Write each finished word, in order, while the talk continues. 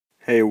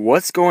Hey,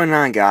 what's going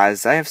on,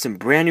 guys? I have some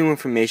brand new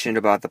information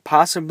about the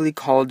possibly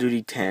Call of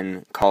Duty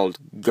 10 called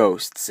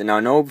Ghosts. And I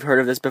know we've heard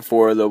of this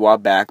before a little while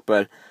back,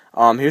 but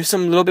here's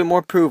some little bit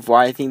more proof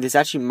why I think this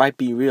actually might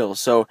be real.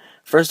 So,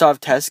 first off,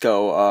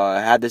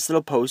 Tesco had this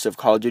little post of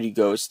Call of Duty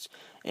Ghosts,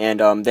 and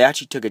they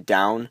actually took it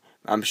down.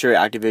 I'm sure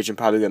Activision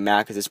probably got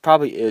mad because this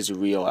probably is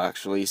real,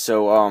 actually.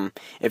 So,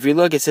 if you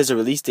look, it says the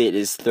release date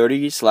is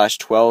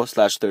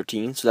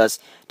 30/12/13, so that's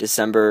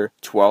December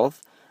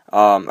 12th,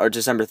 or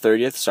December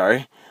 30th,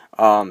 sorry.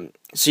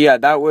 So yeah,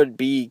 that would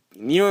be,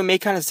 it made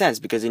kind of sense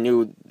because they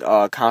knew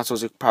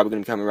consoles are probably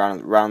going to come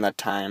around that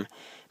time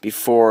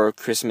before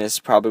Christmas,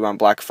 probably around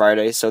Black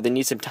Friday. So they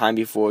need some time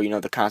before,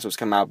 the consoles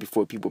come out,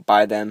 before people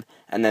buy them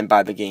and then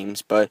buy the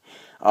games. But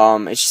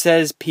it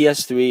says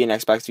PS3 and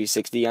Xbox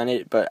 360 on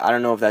it, but I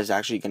don't know if that's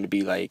actually going to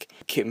be like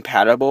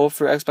compatible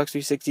for Xbox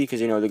 360 because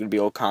they're going to be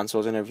old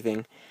consoles and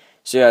everything.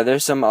 So yeah,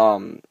 there's some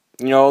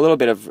a little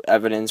bit of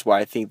evidence why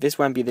I think this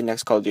might be the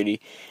next Call of Duty.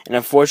 And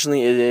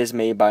unfortunately, it is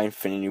made by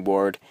Infinity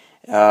Ward.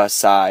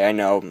 Sigh, I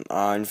know.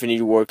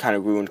 Infinity Ward kind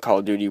of ruined Call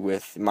of Duty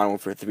with Modern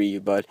Warfare 3,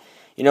 but,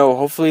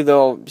 hopefully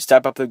they'll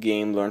step up the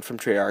game, learn from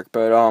Treyarch.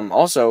 But,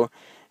 also,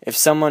 if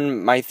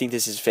someone might think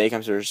this is fake,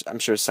 I'm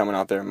sure someone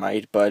out there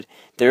might, but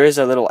there is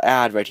a little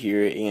ad right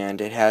here, and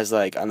it has,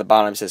 on the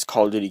bottom, it says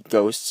Call of Duty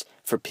Ghosts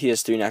for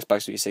PS3 and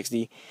Xbox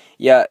 360.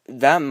 Yeah,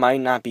 that might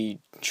not be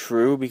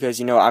true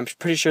because, I'm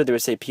pretty sure they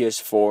would say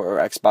PS4 or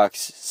Xbox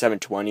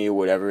 720 or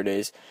whatever it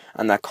is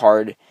on that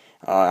card.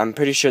 I'm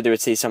pretty sure they would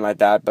say something like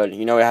that, but,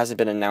 it hasn't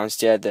been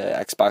announced yet, the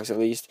Xbox at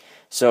least.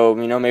 So,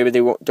 maybe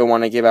they don't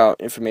want to give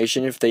out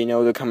information if they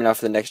know they're coming out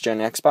for the next-gen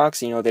Xbox.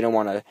 They don't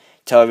want to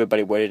tell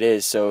everybody what it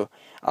is. So,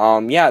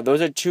 yeah,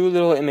 those are two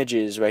little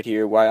images right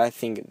here why I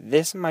think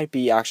this might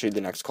be actually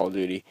the next Call of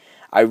Duty.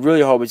 I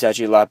really hope it's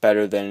actually a lot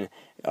better than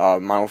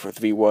Modern Warfare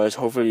 3 was.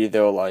 Hopefully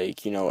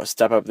they'll,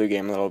 step up their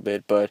game a little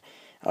bit, but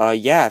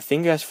yeah,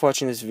 thank you guys for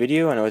watching this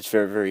video. I know it's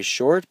very, very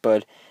short,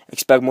 but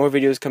expect more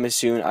videos coming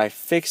soon. I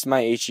fixed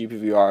my HD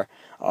PVR,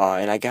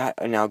 and I got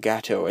an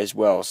Elgato as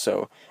well.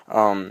 So,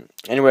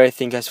 anyway,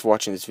 thank you guys for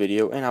watching this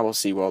video, and I will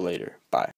see you all later. Bye.